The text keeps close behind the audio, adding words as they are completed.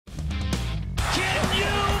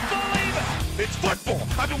It's football.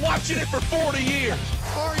 I've been watching it for 40 years.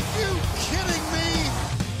 Are you kidding me?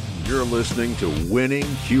 You're listening to Winning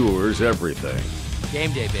Cures Everything.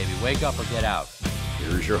 Game day, baby. Wake up or get out.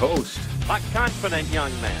 Here's your host, a confident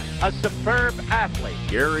young man, a superb athlete,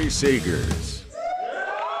 Gary Seegers.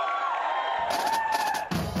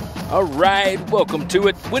 All right, welcome to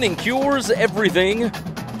it. Winning Cures Everything.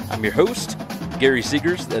 I'm your host, Gary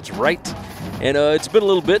Seegers. That's right. And it's been a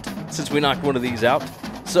little bit since we knocked one of these out.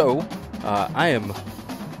 So I am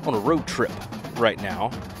on a road trip right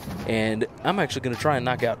now. And I'm actually going to try and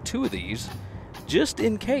knock out two of these just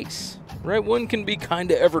in case. Right? One can be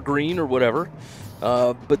kind of evergreen or whatever.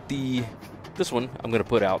 But this one I'm going to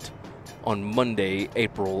put out on Monday,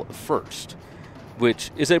 April 1st.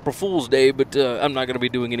 Which is April Fool's Day, but I'm not going to be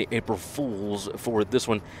doing any April Fools for this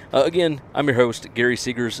one. Again, I'm your host, Gary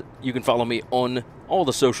Seegers. You can follow me on all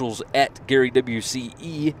the socials at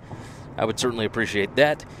GaryWCE. I would certainly appreciate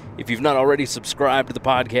that. If you've not already subscribed to the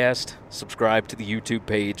podcast, subscribe to the YouTube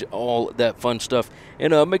page, all that fun stuff.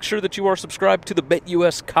 And make sure that you are subscribed to the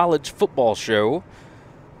BetUS College Football Show.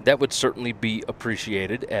 That would certainly be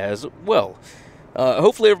appreciated as well.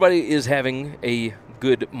 Hopefully everybody is having a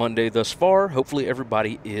good Monday thus far. Hopefully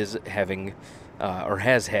everybody is having or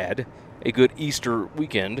has had a good Easter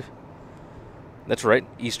weekend. That's right,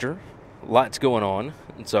 Easter. Lots going on.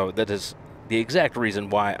 And so that is the exact reason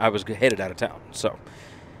why I was headed out of town. So,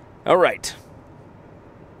 all right.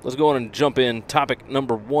 Let's go on and jump in. Topic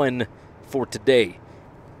number one for today.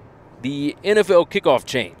 The NFL kickoff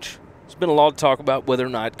change. There's been a lot of talk about whether or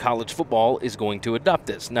not college football is going to adopt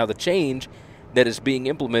this. Now, the change that is being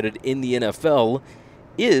implemented in the NFL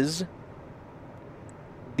is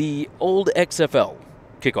the old XFL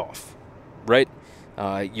kickoff, right?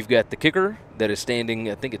 You've got the kicker that is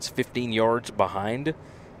standing, I think it's 15 yards behind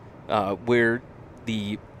where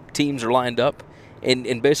the teams are lined up.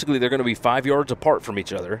 And basically they're going to be 5 yards apart from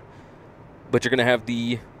each other. But you're going to have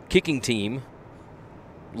the kicking team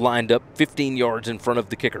lined up 15 yards in front of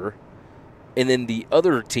the kicker. And then the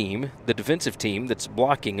other team, the defensive team that's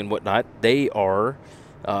blocking and whatnot, they are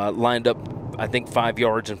lined up, I think, 5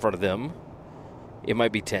 yards in front of them. It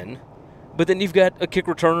might be 10. But then you've got a kick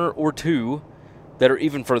returner or two that are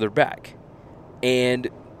even further back. And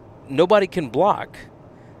nobody can block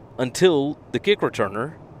until the kick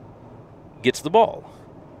returner gets the ball.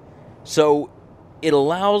 So it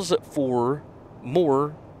allows for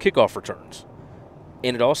more kickoff returns.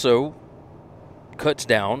 And it also cuts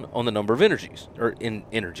down on the number of injuries.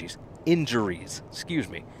 Excuse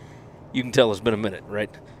me. You can tell it's been a minute,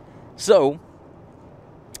 right? So,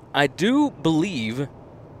 I do believe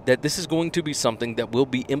that this is going to be something that will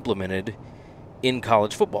be implemented in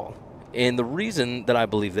college football. And the reason that I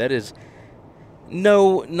believe that is,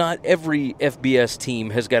 no, not every FBS team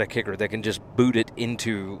has got a kicker that can just boot it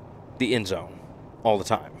into the end zone all the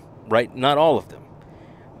time, right? Not all of them.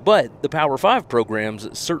 But the Power 5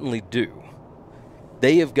 programs certainly do.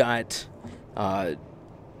 They have got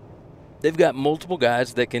multiple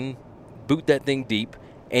guys that can boot that thing deep,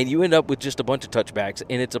 and you end up with just a bunch of touchbacks,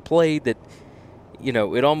 and it's a play that, you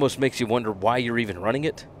know, it almost makes you wonder why you're even running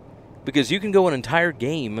it, because you can go an entire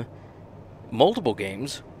game, multiple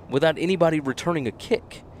games, without anybody returning a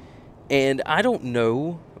kick, and I don't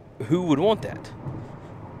know who would want that,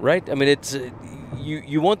 right? I mean, it's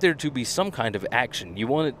you want there to be some kind of action. You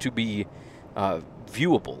want it to be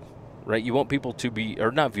viewable, right? You want people to be,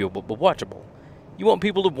 or not viewable, but watchable. You want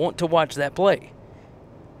people to want to watch that play.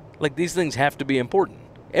 Like, these things have to be important.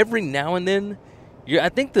 Every now and then, I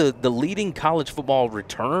think the leading college football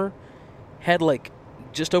returner had, like,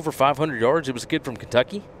 just over 500 yards. It was a kid from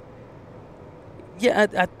Kentucky. Yeah,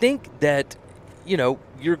 I think that, you know,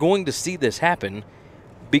 you're going to see this happen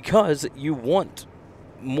because you want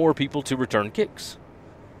more people to return kicks.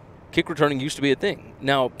 Kick returning used to be a thing.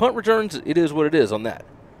 Now, punt returns, it is what it is on that.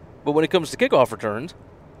 But when it comes to kickoff returns,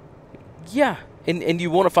 yeah, and you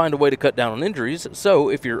want to find a way to cut down on injuries. So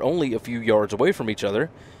if you're only a few yards away from each other,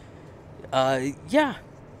 yeah,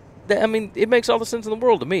 I mean, it makes all the sense in the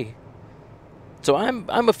world to me. So I'm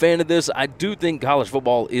a fan of this. I do think college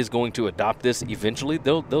football is going to adopt this eventually.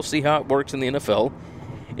 They'll see how it works in the NFL.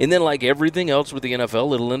 And then, like everything else with the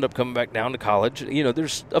NFL, it'll end up coming back down to college. You know,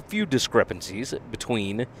 there's a few discrepancies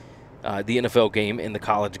between the NFL game and the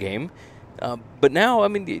college game. But now, I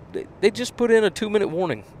mean, they just put in a 2-minute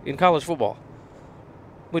warning in college football.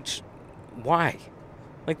 Which, why?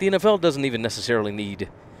 Like, the NFL doesn't even necessarily need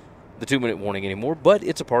the 2-minute warning anymore, but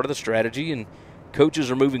it's a part of the strategy, and coaches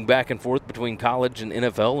are moving back and forth between college and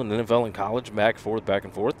NFL and college, back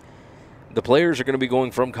and forth. The players are going to be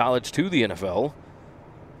going from college to the NFL.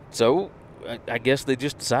 So I guess they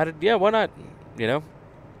just decided, yeah, why not, you know?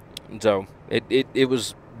 And so It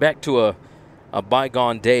was back to a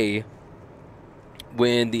bygone day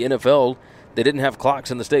when the NFL, they didn't have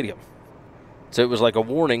clocks in the stadium. So it was like a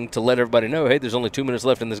warning to let everybody know, hey, there's only 2 minutes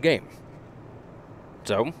left in this game.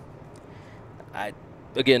 So,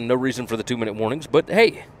 again, no reason for the 2-minute warnings, but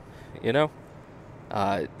hey,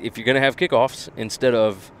 if you're going to have kickoffs instead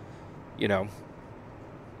of,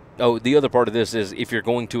 the other part of this is if you're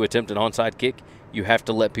going to attempt an onside kick, you have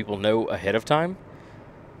to let people know ahead of time.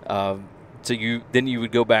 So you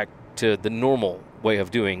would go back to the normal way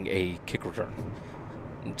of doing a kick return.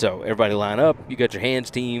 So everybody line up. You got your hands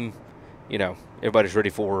team. Everybody's ready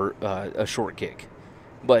for a short kick.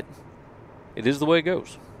 But it is the way it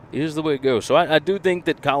goes. So I do think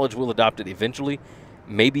that college will adopt it eventually,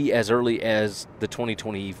 maybe as early as the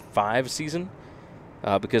 2025 season,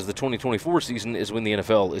 because the 2024 season is when the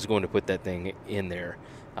NFL is going to put that thing in there.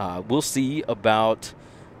 We'll see about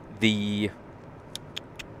the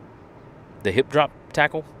hip drop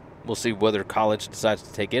tackle. We'll see whether college decides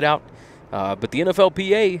to take it out. But the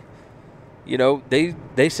NFLPA,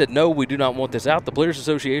 they said, no, we do not want this out. The Players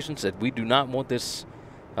Association said, we do not want this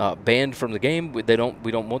banned from the game. We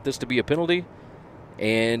don't want this to be a penalty.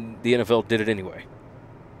 And the NFL did it anyway.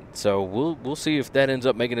 So we'll see if that ends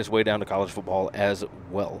up making its way down to college football as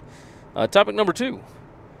well. Topic number 2.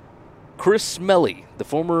 Chris Smelley, the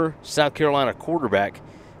former South Carolina quarterback,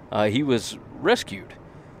 he was rescued.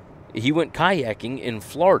 He went kayaking in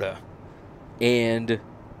Florida and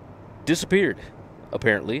disappeared,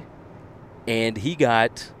 apparently. And he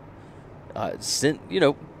got sent,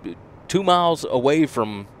 2 miles away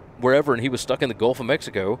from wherever, and he was stuck in the Gulf of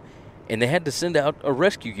Mexico. And they had to send out a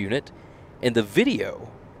rescue unit. And the video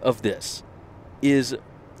of this is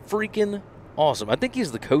freaking awesome. I think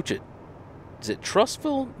he's the coach at, is it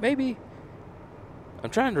Trustville, maybe? I'm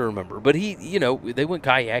trying to remember. But he, they went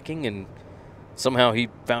kayaking, and somehow he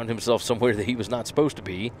found himself somewhere that he was not supposed to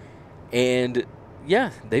be. And, yeah,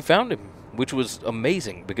 they found him, which was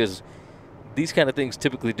amazing because these kind of things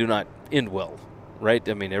typically do not end well, right?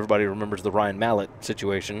 I mean, everybody remembers the Ryan Mallett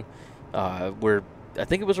situation where I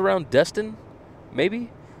think it was around Destin, maybe,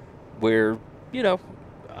 where,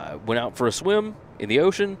 went out for a swim in the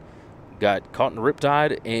ocean, got caught in a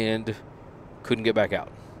riptide, and couldn't get back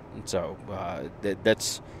out. And so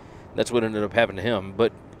that's what ended up happening to him.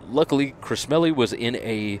 But luckily, Chris Smelley was in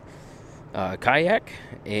a kayak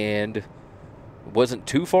and wasn't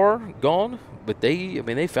too far gone. But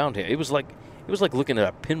they found him. It was like looking at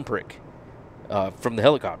a pinprick from the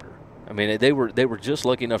helicopter. I mean, they were just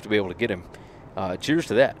lucky enough to be able to get him. Cheers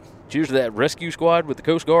to that. Cheers to that rescue squad with the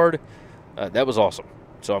Coast Guard. That was awesome.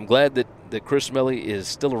 So I'm glad that Chris Smelley is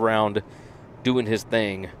still around doing his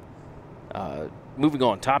thing. Moving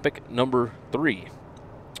on, topic number 3.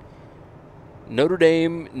 Notre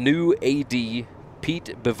Dame new AD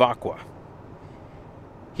Pete Bevacqua.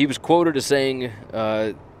 He was quoted as saying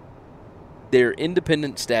their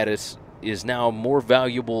independent status is now more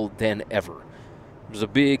valuable than ever. There was a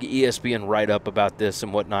big ESPN write-up about this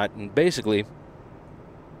and whatnot, and basically,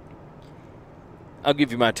 I'll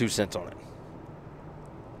give you my 2 cents on it.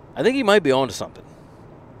 I think he might be onto something,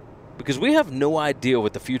 because we have no idea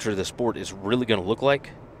what the future of the sport is really going to look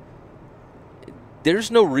like.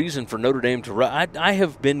 There's no reason for Notre Dame to run. I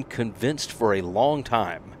have been convinced for a long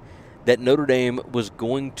time that Notre Dame was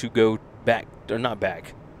going to go back, or not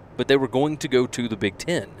back, but they were going to go to the Big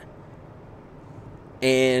Ten.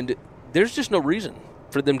 And there's just no reason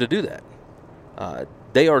for them to do that.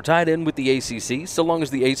 They are tied in with the ACC. So long as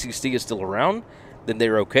the ACC is still around, then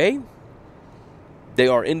they're okay. They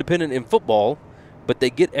are independent in football, but they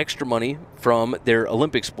get extra money from their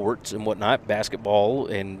Olympic sports and whatnot, basketball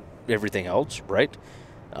and everything else, right?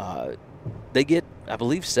 They get, I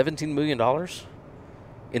believe, $17 million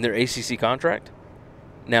in their ACC contract.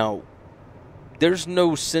 Now, there's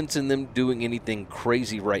no sense in them doing anything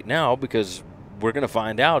crazy right now because we're going to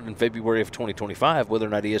find out in February of 2025 whether or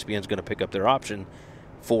not ESPN is going to pick up their option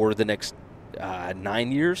for the next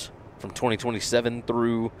 9 years, from 2027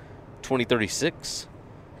 through 2036.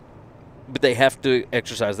 But they have to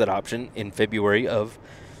exercise that option in February of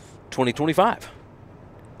 2025.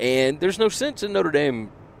 And there's no sense in Notre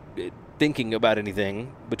Dame thinking about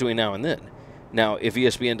anything between now and then. Now, if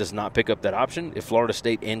ESPN does not pick up that option, if Florida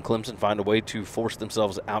State and Clemson find a way to force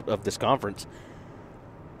themselves out of this conference,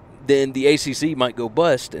 then the ACC might go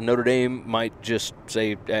bust, and Notre Dame might just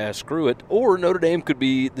say, screw it. Or Notre Dame could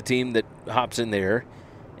be the team that hops in there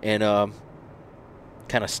and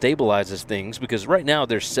kind of stabilizes things, because right now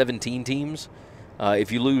there's 17 teams.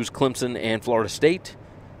 If you lose Clemson and Florida State,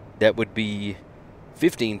 that would be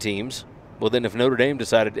 15 teams. Well, then if Notre Dame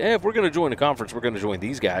decided, if we're going to join a conference, we're going to join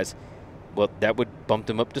these guys, Well, that would bump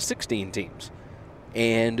them up to 16 teams.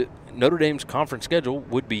 And Notre Dame's conference schedule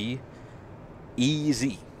would be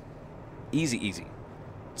easy. Easy.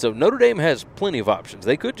 So Notre Dame has plenty of options.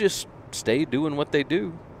 They could just stay doing what they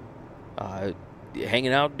do,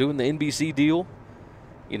 hanging out, doing the NBC deal.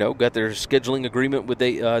 Got their scheduling agreement with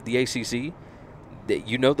the ACC.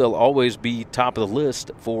 They'll always be top of the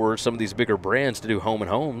list for some of these bigger brands to do home and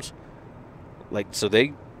homes. So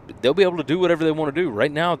they'll be able to do whatever they want to do.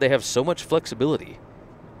 Right now, they have so much flexibility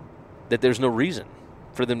that there's no reason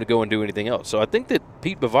for them to go and do anything else. So I think that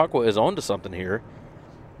Pete Bavacqua is onto something here.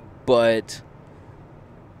 But,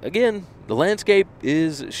 again, the landscape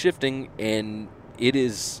is shifting, and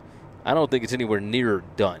I don't think it's anywhere near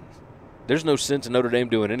done. There's no sense in Notre Dame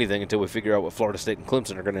doing anything until we figure out what Florida State and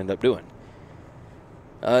Clemson are going to end up doing.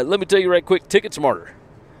 Let me tell you right quick, TicketSmarter.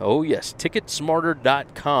 Oh, yes,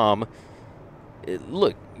 TicketSmarter.com.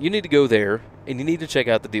 Look, you need to go there, and you need to check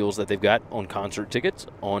out the deals that they've got on concert tickets,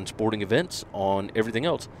 on sporting events, on everything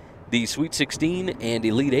else. The Sweet 16 and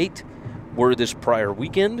Elite 8 were this prior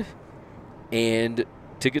weekend, and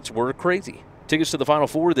tickets were crazy. Tickets to the Final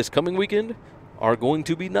Four this coming weekend are going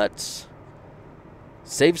to be nuts.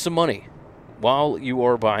 Save some money while you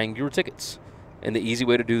are buying your tickets. And the easy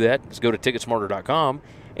way to do that is go to TicketSmarter.com,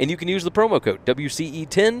 and you can use the promo code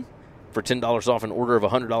WCE10 for $10 off an order of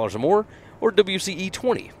 $100 or more, or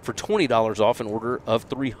WCE20 for $20 off an order of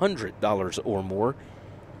 $300 or more.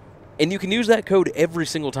 And you can use that code every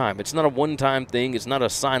single time. It's not a one-time thing. It's not a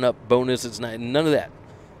sign-up bonus. It's not none of that.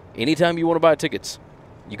 Anytime you want to buy tickets,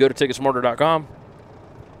 you go to TicketSmarter.com,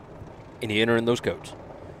 and you enter in those codes.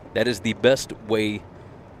 That is the best way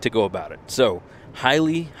to go about it. So,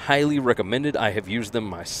 highly, highly recommended. I have used them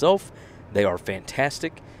myself. They are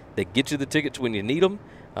fantastic. They get you the tickets when you need them.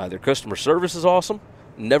 Their customer service is awesome.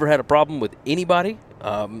 Never had a problem with anybody.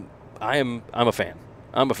 I'm a fan.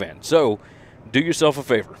 I'm a fan. So, do yourself a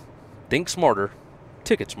favor. Think smarter.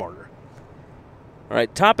 Ticket smarter. All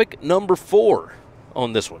right, topic number 4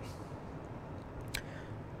 on this one.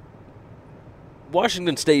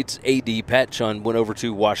 Washington State's AD, Pat Chun, went over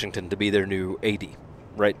to Washington to be their new AD,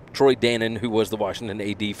 right? Troy Dannon, who was the Washington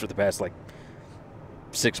AD for the past,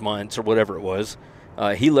 6 months or whatever it was,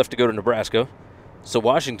 he left to go to Nebraska. So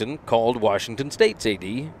Washington called Washington State's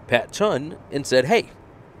AD, Pat Chun, and said, hey,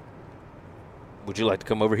 would you like to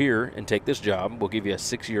come over here and take this job? We'll give you a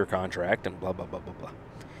 6-year contract and blah, blah, blah, blah, blah.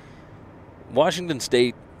 Washington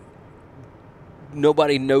State,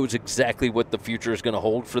 nobody knows exactly what the future is going to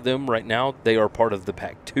hold for them right now. They are part of the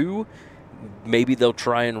PAC-2. Maybe they'll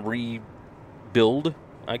try and rebuild,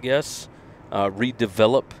 I guess,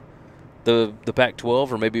 redevelop the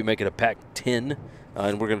Pac-12, or maybe make it a Pac-10.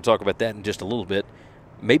 And we're going to talk about that in just a little bit.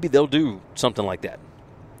 Maybe they'll do something like that.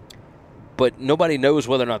 But nobody knows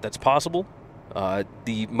whether or not that's possible.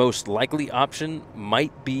 The most likely option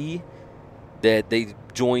might be that they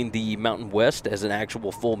join the Mountain West as an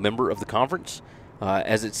actual full member of the conference.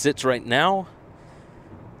 As it sits right now,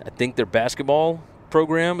 I think their basketball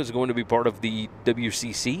program is going to be part of the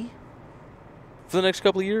WCC for the next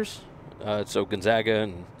couple of years. So Gonzaga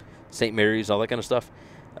and St. Mary's, all that kind of stuff.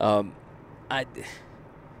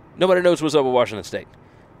 Nobody knows what's up with Washington State.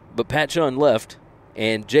 But Pat Chun left,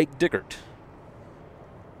 and Jake Dickert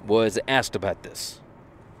was asked about this.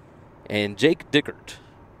 And Jake Dickert,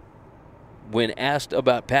 when asked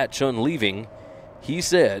about Pat Chun leaving, he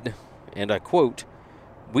said, and I quote,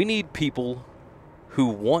 "We need people who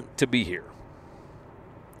want to be here."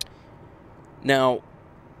 Now,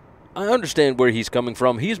 I understand where he's coming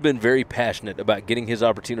from. He's been very passionate about getting his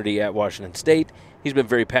opportunity at Washington State. He's been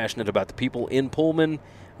very passionate about the people in Pullman.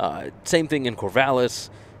 Same thing in Corvallis,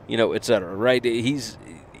 et cetera, right?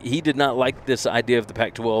 He did not like this idea of the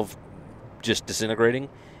Pac-12 just disintegrating.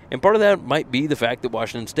 And part of that might be the fact that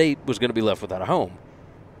Washington State was going to be left without a home.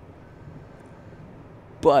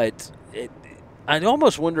 But I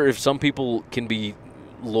almost wonder if some people can be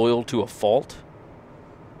loyal to a fault,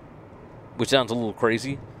 which sounds a little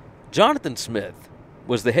crazy. Jonathan Smith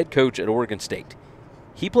was the head coach at Oregon State.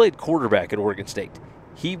 He played quarterback at Oregon State.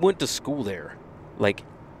 He went to school there.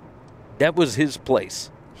 That was his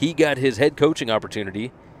place. He got his head coaching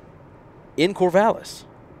opportunity in Corvallis.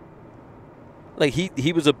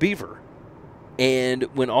 He was a Beaver. And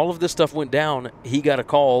when all of this stuff went down, he got a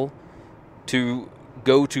call to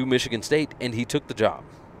go to Michigan State, and he took the job.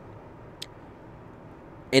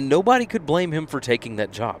 And nobody could blame him for taking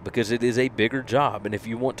that job because it is a bigger job. And if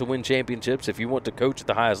you want to win championships, if you want to coach at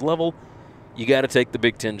the highest level, you got to take the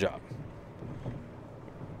Big Ten job.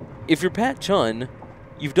 If you're Pat Chun,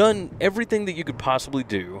 you've done everything that you could possibly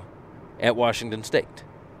do at Washington State.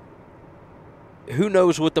 Who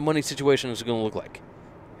knows what the money situation is going to look like?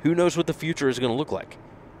 who knows what the future is going to look like?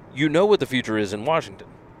 You know what the future is in Washington.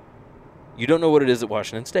 You don't know what it is at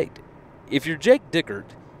Washington State. If you're Jake Dickert,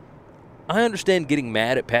 I understand getting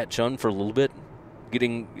mad at Pat Chun for a little bit,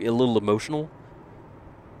 getting a little emotional.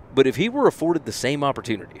 But if he were afforded the same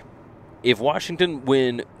opportunity, if Washington,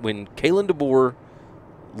 when Kalen DeBoer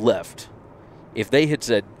left, if they had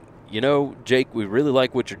said, Jake, we really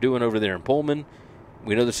like what you're doing over there in Pullman.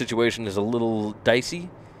 We know the situation is a little dicey,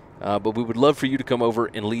 but we would love for you to come over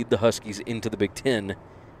and lead the Huskies into the Big Ten.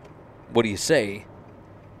 What do you say?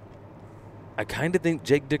 I kind of think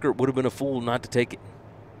Jake Dickert would have been a fool not to take it.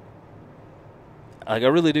 I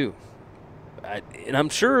really do. And I'm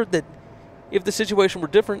sure that if the situation were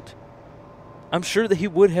different, I'm sure that he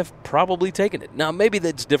would have probably taken it. Now, maybe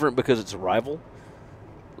that's different because it's a rival.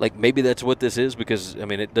 Like, maybe that's what this is because,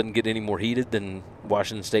 it doesn't get any more heated than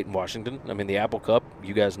Washington State and Washington. The Apple Cup,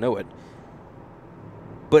 you guys know it.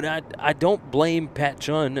 But I don't blame Pat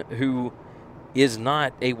Chun, who is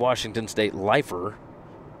not a Washington State lifer.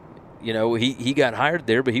 He got hired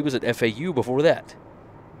there, but he was at FAU before that.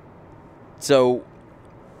 So,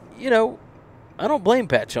 I don't blame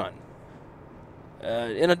Pat Chun.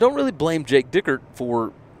 And I don't really blame Jake Dickert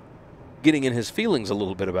for getting in his feelings a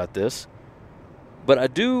little bit about this. But I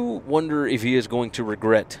do wonder if he is going to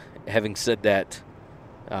regret having said that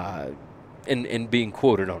and being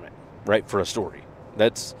quoted on it, right, for a story.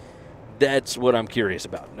 That's what I'm curious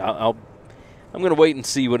about. I'm going to wait and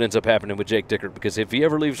see what ends up happening with Jake Dickert, because if he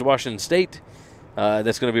ever leaves Washington State,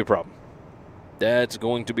 that's going to be a problem. That's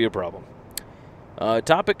going to be a problem.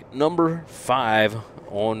 Topic number 5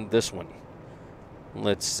 on this one.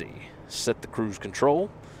 Let's see. Set the cruise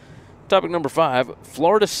control. Topic number 5,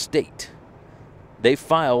 Florida State. They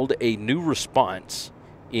filed a new response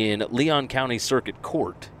in Leon County Circuit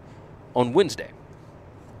Court on Wednesday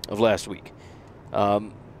of last week.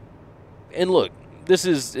 And look, this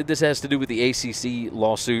has to do with the ACC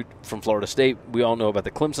lawsuit from Florida State. We all know about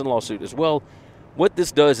the Clemson lawsuit as well. What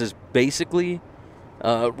this does is basically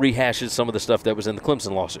rehashes some of the stuff that was in the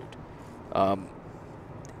Clemson lawsuit.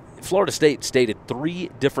 Florida State stated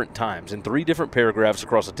 3 different times in 3 different paragraphs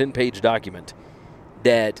across a 10-page document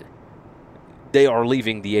that they are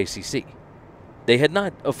leaving the ACC. They had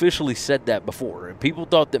not officially said that before. People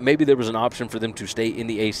thought that maybe there was an option for them to stay in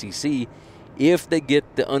the ACC if they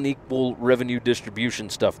get the unequal revenue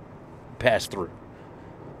distribution stuff passed through.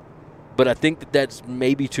 But I think that that's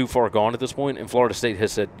maybe too far gone at this point, and Florida State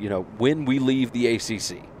has said, when we leave the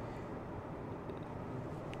ACC,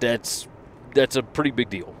 that's a pretty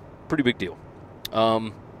big deal. Pretty big deal.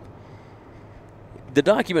 The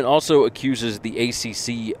document also accuses the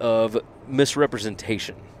ACC of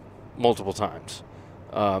misrepresentation multiple times.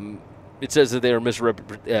 It says that they are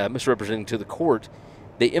misrepresenting to the court.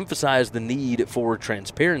 They emphasize the need for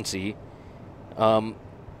transparency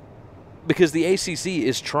because the ACC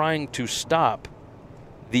is trying to stop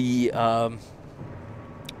the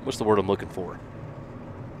what's the word I'm looking for?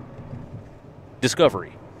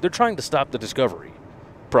 Discovery. They're trying to stop the discovery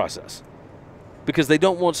process because they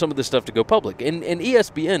don't want some of this stuff to go public. And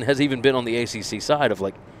ESPN has even been on the ACC side of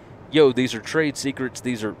like, yo, these are trade secrets.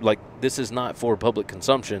 These are this is not for public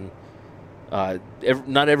consumption.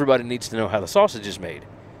 Not everybody needs to know how the sausage is made.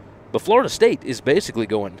 But Florida State is basically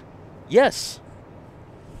going, yes,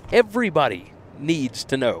 everybody needs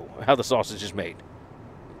to know how the sausage is made.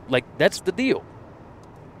 That's the deal.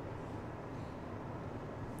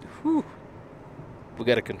 Whew. We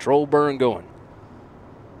got a control burn going.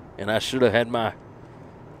 And I should have had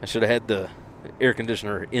the air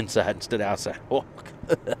conditioner inside instead of outside. Oh,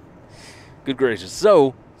 good gracious.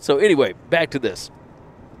 So anyway, back to this.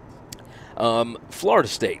 Florida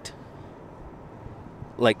State,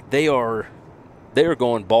 they are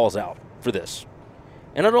going balls out for this,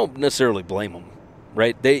 and I don't necessarily blame them.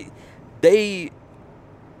 Right? They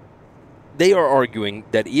are arguing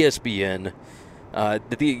that ESPN, that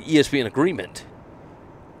the ESPN agreement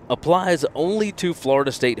applies only to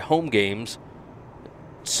Florida State home games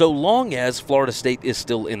so long as Florida State is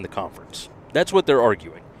still in the conference. That's what they're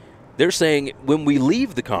arguing. They're saying when we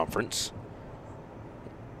leave the conference,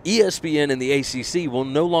 ESPN and the ACC will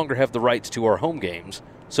no longer have the rights to our home games.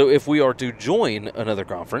 So if we are to join another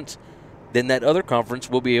conference, then that other conference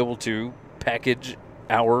will be able to package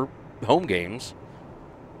our home games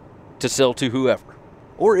to sell to whoever.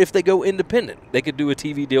 Or if they go independent, they could do a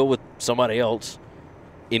TV deal with somebody else,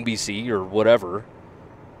 NBC or whatever,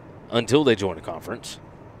 until they join a conference.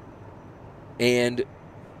 And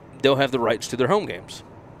they'll have the rights to their home games.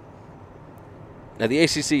 Now, the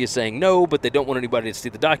ACC is saying no, but they don't want anybody to see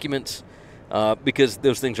the documents because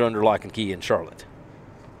those things are under lock and key in Charlotte.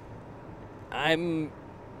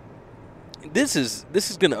 this is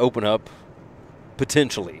going to open up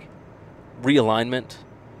potentially realignment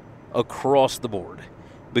across the board.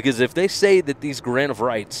 Because if they say that these grant of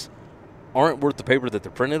rights aren't worth the paper that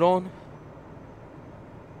they're printed on,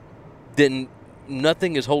 then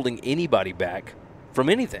nothing is holding anybody back from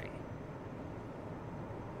anything.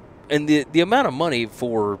 And the amount of money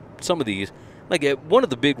for some of these, like one of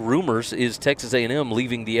the big rumors is Texas A&M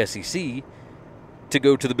leaving the SEC to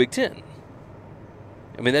go to the Big Ten.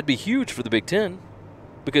 I mean, that'd be huge for the Big Ten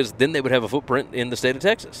because then they would have a footprint in the state of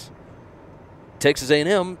Texas. Texas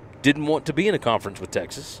A&M didn't want to be in a conference with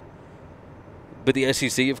Texas. But the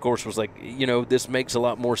SEC, of course, was like, this makes a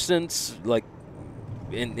lot more sense. Like,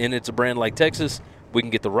 and it's a brand like Texas. We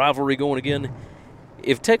can get the rivalry going again.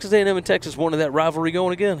 If Texas A&M and Texas wanted that rivalry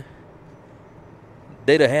going again,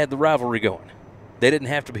 they'd have had the rivalry going. They didn't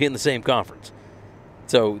have to be in the same conference.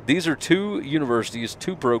 So these are two universities,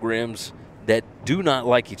 two programs that do not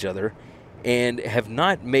like each other and have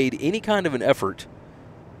not made any kind of an effort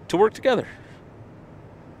to work together.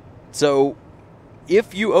 So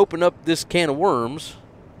if you open up this can of worms,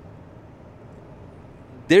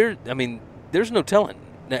 there's no telling.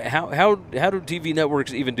 Now, how do TV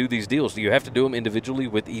networks even do these deals? Do you have to do them individually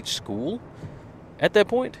with each school at that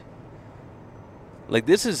point? Like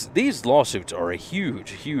these lawsuits are a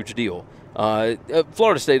huge, huge deal.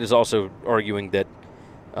 Florida State is also arguing that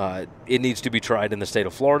it needs to be tried in the state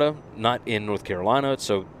of Florida, not in North Carolina.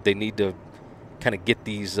 So they need to kind of get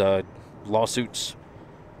these lawsuits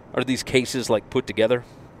or these cases like put together.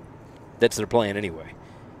 That's their plan anyway.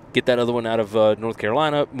 Get that other one out of North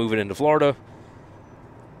Carolina, move it into Florida.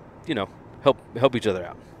 Help each other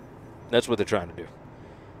out. That's what they're trying to do.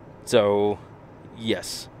 So,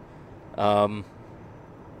 yes.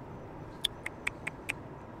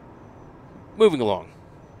 Moving along.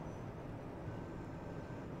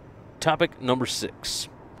 Topic number 6.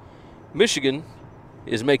 Michigan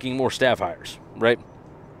is making more staff hires, right?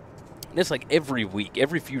 And it's like every week,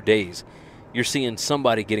 every few days, you're seeing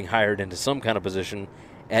somebody getting hired into some kind of position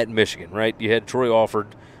at Michigan, right? You had Troy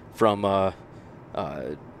Alford from, or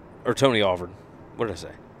Tony Alford. What did I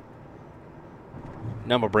say?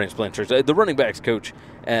 Now my brain's playing tricks. The running backs coach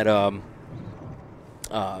at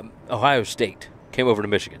Ohio State came over to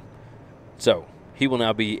Michigan. So he will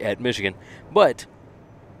now be at Michigan. But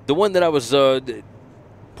the one that I was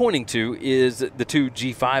pointing to is the 2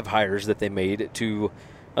 G5 hires that they made to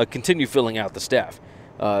continue filling out the staff.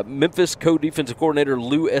 Memphis co-defensive coordinator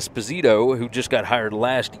Lou Esposito, who just got hired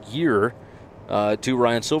last year to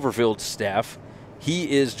Ryan Silverfield's staff,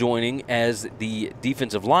 he is joining as the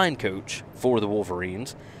defensive line coach for the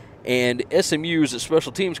Wolverines. And SMU's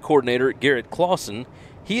special teams coordinator, Garrett Clausen,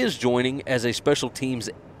 he is joining as a special teams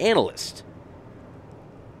analyst.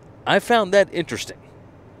 I found that interesting.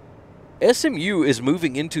 SMU is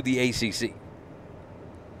moving into the ACC.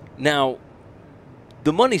 Now,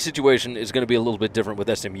 the money situation is going to be a little bit different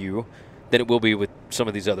with SMU than it will be with some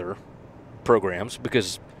of these other programs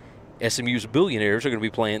because SMU's billionaires are going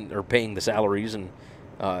to be paying the salaries, and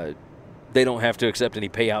they don't have to accept any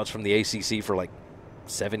payouts from the ACC for like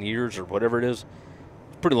 7 years or whatever it is.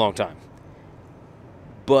 It's a pretty long time.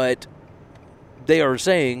 But they are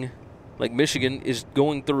saying, like, Michigan is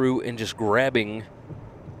going through and just grabbing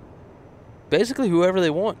basically whoever they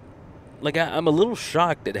want. Like, I'm a little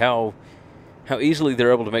shocked at how easily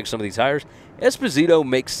they're able to make some of these hires. Esposito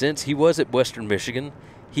makes sense. He was at Western Michigan.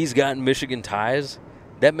 He's got Michigan ties.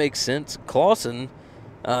 That makes sense. Clausen,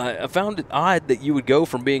 I found it odd that you would go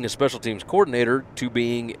from being a special teams coordinator to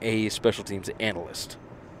being a special teams analyst.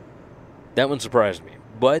 That one surprised me.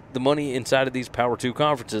 But the money inside of these Power 2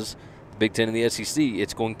 conferences, the Big Ten and the SEC,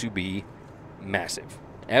 it's going to be massive.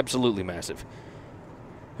 Absolutely massive.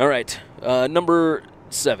 All right, number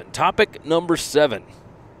 7. Topic number 7.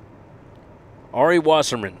 Ari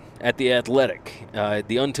Wasserman at The Athletic,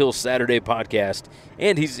 the Until Saturday podcast,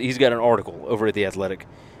 and he's got an article over at The Athletic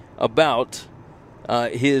about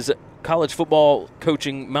his college football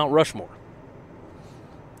coaching Mount Rushmore.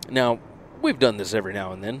 Now, we've done this every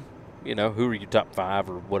now and then. You know, who are your top 5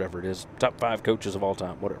 or whatever it is, top 5 coaches of all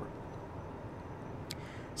time, whatever.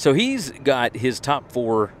 So he's got his top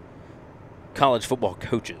 4 college football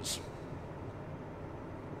coaches.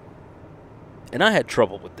 And I had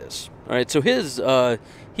trouble with this. All right, so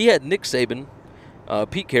he had Nick Saban,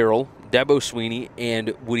 Pete Carroll, Dabo Swinney,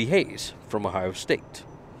 and Woody Hayes from Ohio State.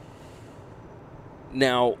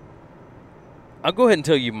 Now, I'll go ahead and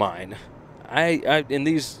tell you mine.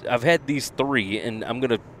 I've had these 3, and I'm going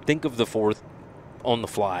to think of the 4th on the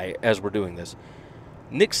fly as we're doing this.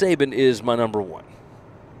 Nick Saban is my number 1.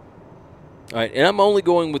 All right, and I'm only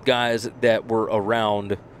going with guys that were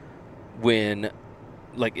around when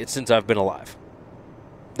since I've been alive.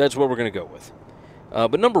 That's what we're going to go with.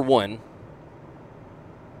 But number one,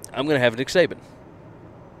 I'm going to have Nick Saban.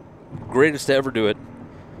 Greatest to ever do it.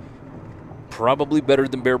 Probably better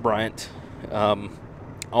than Bear Bryant.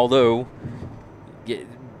 Although,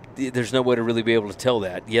 there's no way to really be able to tell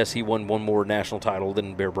that. Yes, he won one more national title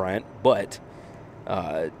than Bear Bryant, but,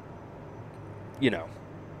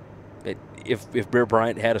 if Bear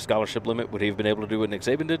Bryant had a scholarship limit, would he have been able to do what Nick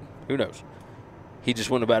Saban did? Who knows? He just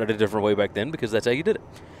went about it a different way back then because that's how you did it.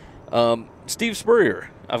 Steve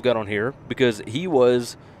Spurrier I've got on here because he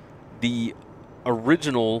was the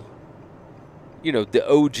original, the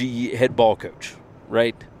OG head ball coach,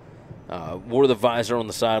 right? Wore the visor on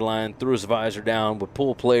the sideline, threw his visor down, would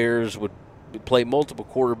pull players, would play multiple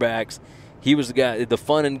quarterbacks. He was the guy, the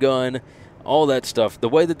fun and gun, all that stuff. The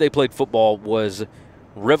way that they played football was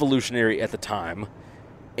revolutionary at the time,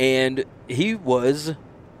 and he was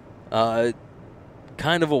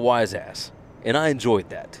kind of a wise ass, and I enjoyed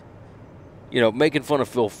that. Making fun of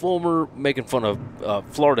Phil Fulmer, making fun of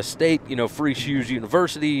Florida State, Free Shoes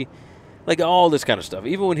University, like all this kind of stuff.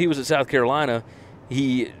 Even when he was at South Carolina,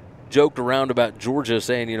 he joked around about Georgia,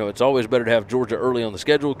 saying, it's always better to have Georgia early on the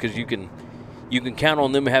schedule because you can count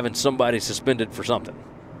on them having somebody suspended for something.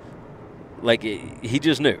 Like, he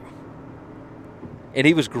just knew. And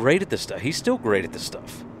he was great at this stuff. He's still great at this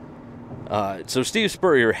stuff. So Steve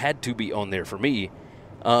Spurrier had to be on there for me.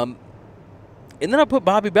 And then I put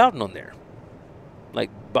Bobby Bowden on there. Like,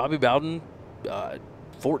 Bobby Bowden,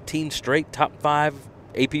 14 straight top 5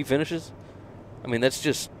 AP finishes. I mean, that's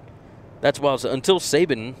wild. Until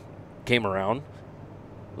Saban came around,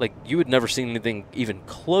 like, you had never seen anything even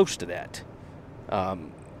close to that.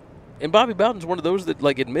 And Bobby Bowden's one of those that,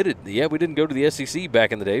 like, admitted, yeah, we didn't go to the SEC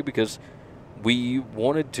back in the day because we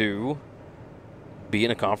wanted to be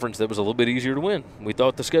in a conference that was a little bit easier to win. We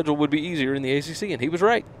thought the schedule would be easier in the ACC, and he was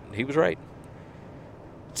right. He was right.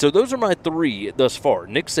 So those are my 3 thus far: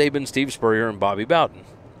 Nick Saban, Steve Spurrier, and Bobby Bowden.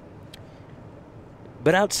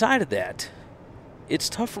 But outside of that, it's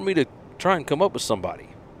tough for me to try and come up with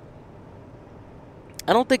somebody.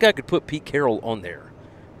 I don't think I could put Pete Carroll on there,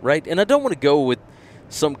 right? And I don't want to go with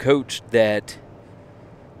some coach that,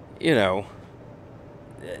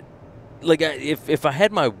 like, if I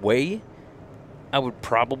had my way, I would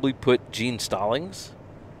probably put Gene Stallings.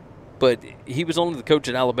 But he was only the coach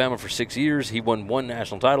at Alabama for 6 years. He won 1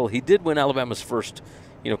 national title. He did win Alabama's first,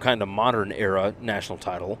 kind of modern era national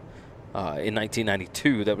title in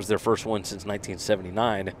 1992. That was their first one since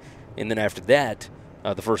 1979. And then after that,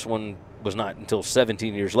 the first one was not until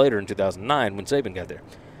 17 years later in 2009 when Saban got there.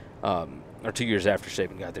 Or 2 years after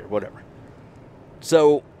Saban got there, whatever.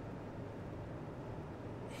 So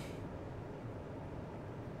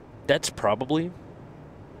that's probably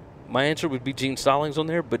my answer would be Gene Stallings on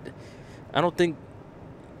there, but I don't think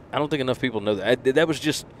enough people know that. That was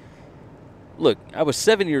just, look, I was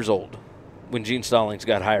 7 years old when Gene Stallings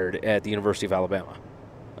got hired at the University of Alabama,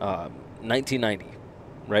 1990,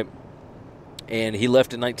 right? And he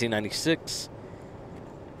left in 1996.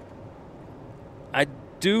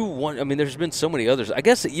 There's been so many others. I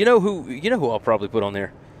guess you know who I'll probably put on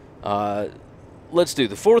there. Let's do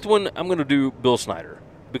the 4th one. I'm going to do Bill Snyder,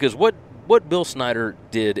 because what Bill Snyder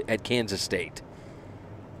did at Kansas State,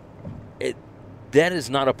 that is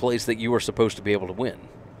not a place that you are supposed to be able to win.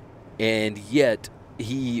 And yet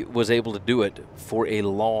he was able to do it for a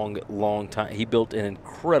long, long time. He built an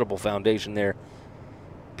incredible foundation there.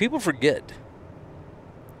 People forget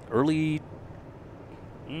early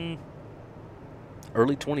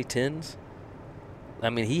 2010s. I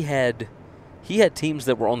mean, he had teams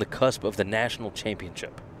that were on the cusp of the national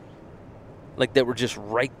championship, like, that were just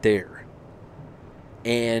right there.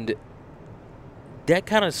 And that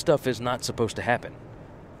kind of stuff is not supposed to happen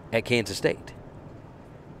at Kansas State.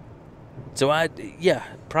 So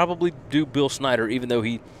probably do Bill Snyder, even though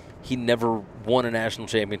he never won a national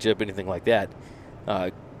championship, anything like that.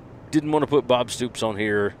 Didn't want to put Bob Stoops on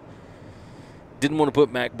here. Didn't want to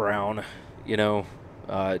put Mac Brown,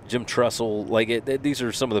 Jim Tressel. These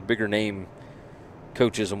are some of the bigger name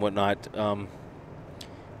coaches and whatnot.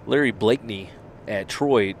 Larry Blakeney at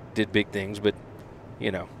Troy did big things, but,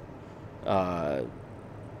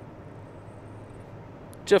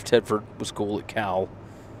 Jeff Tedford was cool at Cal.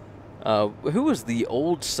 Who was the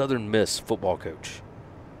old Southern Miss football coach?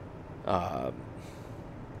 I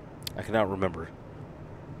cannot remember.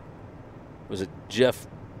 Was it Jeff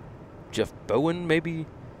Bowen, maybe?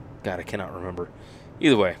 God, I cannot remember.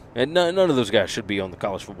 Either way, and none of those guys should be on the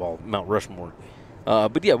college football Mount Rushmore.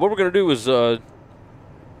 But yeah, what we're going to do is, we're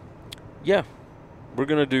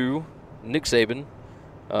going to do Nick Saban,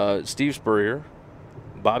 Steve Spurrier,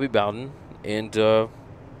 Bobby Bowden, and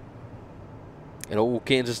an old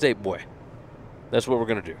Kansas State boy. That's what we're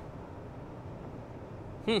going to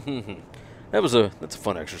do. That's a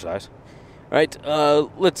fun exercise. All right,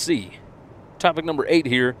 let's see. Topic number 8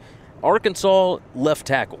 here. Arkansas left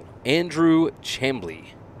tackle Andrew Chamblee.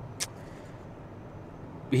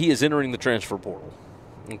 He is entering the transfer portal.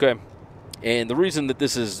 Okay, and the reason that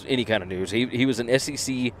this is any kind of news, he was an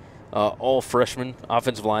SEC all-freshman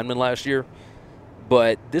offensive lineman last year,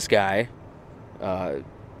 but this guy,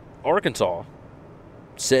 Arkansas,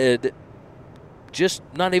 said just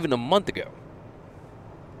not even a month ago,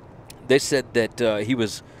 they said that he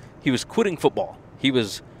was quitting football. He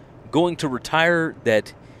was going to retire,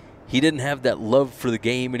 that he didn't have that love for the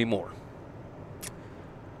game anymore.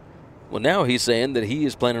 Well, now he's saying that he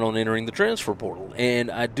is planning on entering the transfer portal.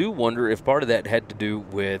 And I do wonder if part of that had to do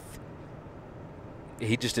with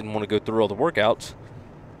he just didn't want to go through all the workouts,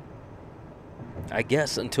 I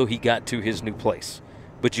guess, until he got to his new place.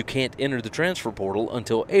 But you can't enter the transfer portal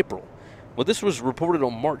until April. Well, this was reported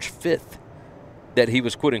on March 5th that he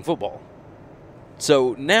was quitting football.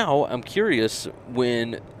 So now I'm curious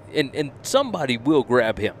when, and somebody will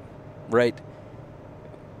grab him, right?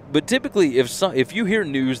 But typically, if you hear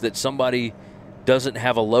news that somebody doesn't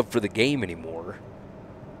have a love for the game anymore,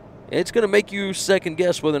 it's going to make you second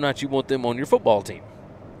guess whether or not you want them on your football team.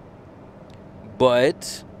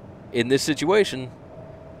 But in this situation,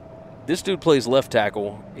 this dude plays left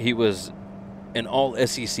tackle. He was an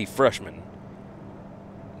all-SEC freshman.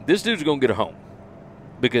 This dude's going to get a home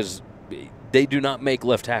because they do not make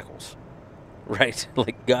left tackles, right?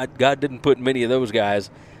 Like God didn't put many of those guys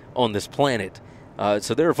on this planet.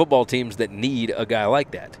 So there are football teams that need a guy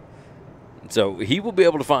like that. So he will be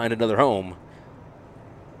able to find another home.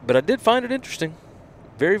 But I did find it interesting,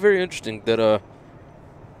 very, very interesting, that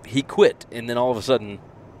he quit, and then all of a sudden,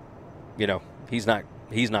 he's not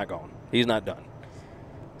gone. He's not done.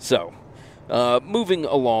 So, moving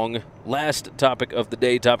along, last topic of the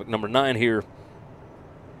day, topic number 9 here.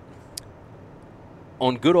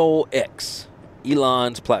 On good old X,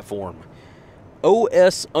 Elon's platform,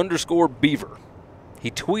 OS_Beaver. He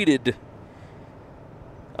tweeted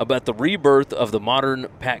about the rebirth of the modern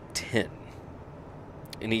Pac-10.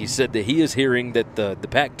 And he said that he is hearing that the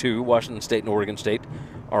Pac-2, Washington State and Oregon State,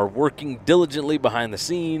 are working diligently behind the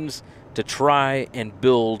scenes to try and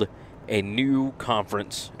build a new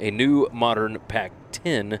conference, a new modern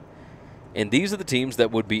Pac-10. And these are the teams that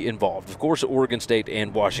would be involved. Of course, Oregon State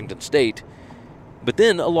and Washington State. But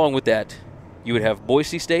then, along with that, you would have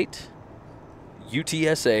Boise State,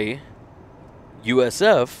 UTSA,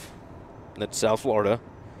 USF, that's South Florida,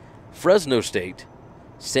 Fresno State,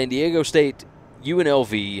 San Diego State,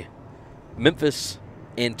 UNLV, Memphis,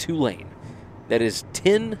 and Tulane. That is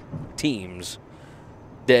 10 teams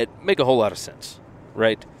that make a whole lot of sense,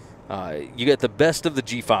 right? You got the best of the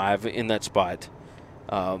G5 in that spot.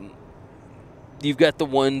 You've got the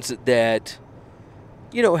ones that,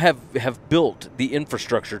 have built the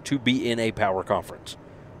infrastructure to be in a power conference.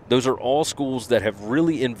 Those are all schools that have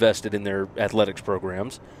really invested in their athletics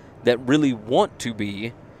programs, that really want to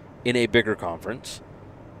be in a bigger conference.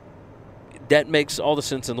 That makes all the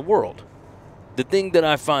sense in the world. The thing that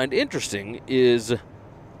I find interesting is,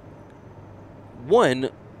 one,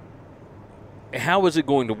 how is it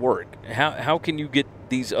going to work? How can you get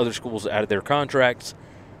these other schools out of their contracts?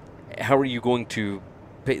 How are you going to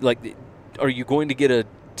pay? Are you going to get a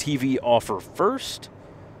TV offer first?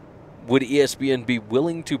 Would ESPN be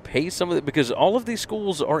willing to pay some of it? Because all of these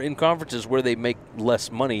schools are in conferences where they make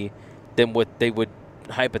less money than what they would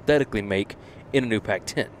hypothetically make in a new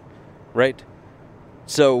Pac-10, right?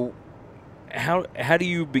 So how do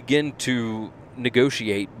you begin to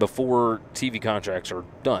negotiate before TV contracts are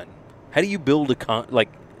done? How do you build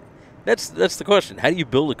that's the question. How do you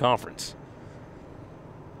build a conference?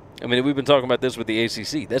 I mean, we've been talking about this with the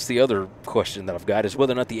ACC. That's the other question that I've got, is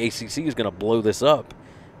whether or not the ACC is going to blow this up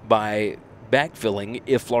by backfilling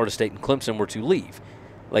if Florida State and Clemson were to leave.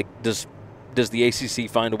 Does the ACC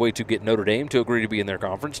find a way to get Notre Dame to agree to be in their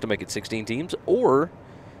conference to make it 16 teams? Or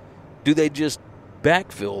do they just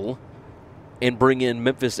backfill and bring in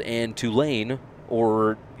Memphis and Tulane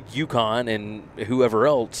or UConn and whoever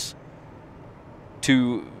else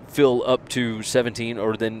to fill up to 17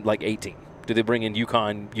 or then 18? Do they bring in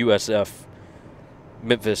UConn, USF,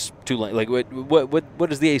 Memphis, Tulane? What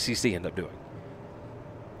does the ACC end up doing?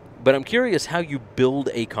 But I'm curious how you build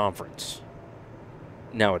a conference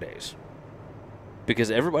nowadays,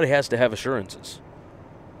 because everybody has to have assurances,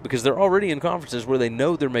 because they're already in conferences where they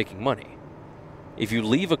know they're making money. If you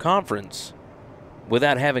leave a conference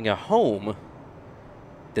without having a home,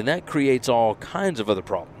 then that creates all kinds of other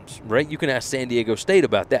problems, right? You can ask San Diego State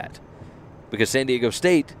about that, because San Diego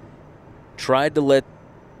State tried to let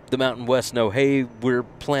the Mountain West know, hey, we're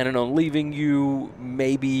planning on leaving you.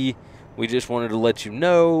 Maybe we just wanted to let you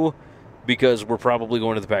know because we're probably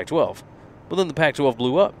going to the Pac-12. But then the Pac-12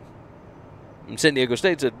 blew up. And San Diego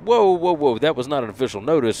State said, whoa, that was not an official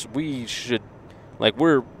notice. We should,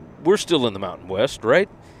 we're still in the Mountain West, right?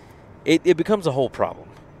 It becomes a whole problem.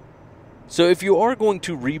 So if you are going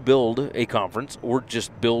to rebuild a conference or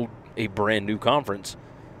just build a brand new conference,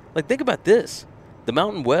 think about this. The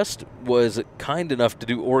Mountain West was kind enough to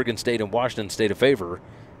do Oregon State and Washington State a favor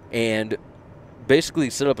and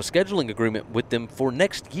basically set up a scheduling agreement with them for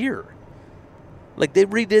next year. They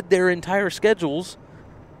redid their entire schedules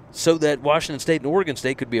so that Washington State and Oregon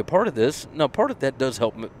State could be a part of this. Now, part of that does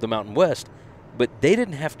help the Mountain West, but they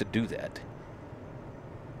didn't have to do that.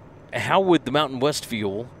 How would the Mountain West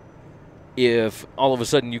feel if all of a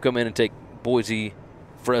sudden you come in and take Boise,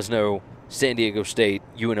 Fresno, San Diego State,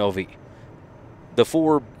 UNLV, the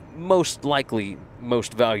 4 most likely,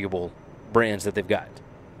 most valuable brands that they've got?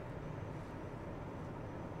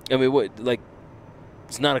 I mean,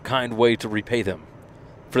 it's not a kind way to repay them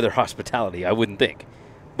for their hospitality, I wouldn't think.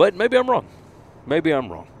 But maybe I'm wrong.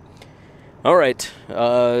 All right.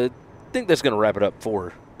 I think that's going to wrap it up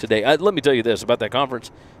for today. Let me tell you this about that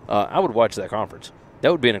conference. I would watch that conference.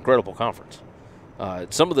 That would be an incredible conference.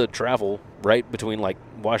 Some of the travel, right, between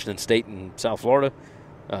Washington State and South Florida,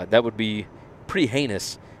 that would be pretty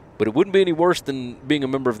heinous. But it wouldn't be any worse than being a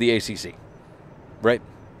member of the ACC, right?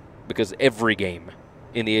 Because every game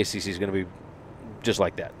in the ACC is going to be just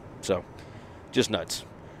like that. So, just nuts.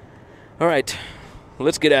 All right.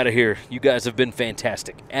 Let's get out of here. You guys have been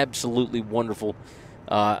fantastic. Absolutely wonderful.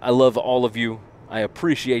 I love all of you. I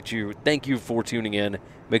appreciate you. Thank you for tuning in.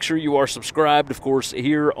 Make sure you are subscribed, of course,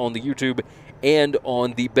 here on the YouTube and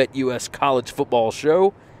on the BetUS College Football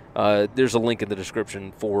Show. There's a link in the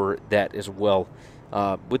description for that as well.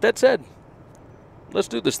 With that said, let's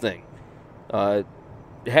do this thing.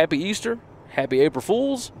 Happy Easter. Happy April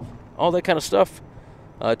Fools. All that kind of stuff.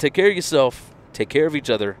 Take care of yourself. Take care of each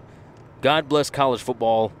other. God bless college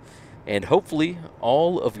football, and hopefully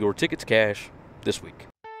all of your tickets cash this week.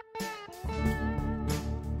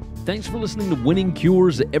 Thanks for listening to Winning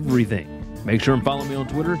Cures Everything. Make sure and follow me on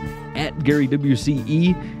Twitter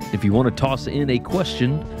 @GaryWCE. If you want to toss in a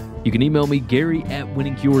question, you can email me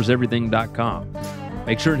Gary@winningcureseverything.com.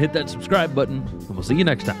 Make sure and hit that subscribe button, and we'll see you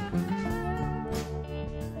next time.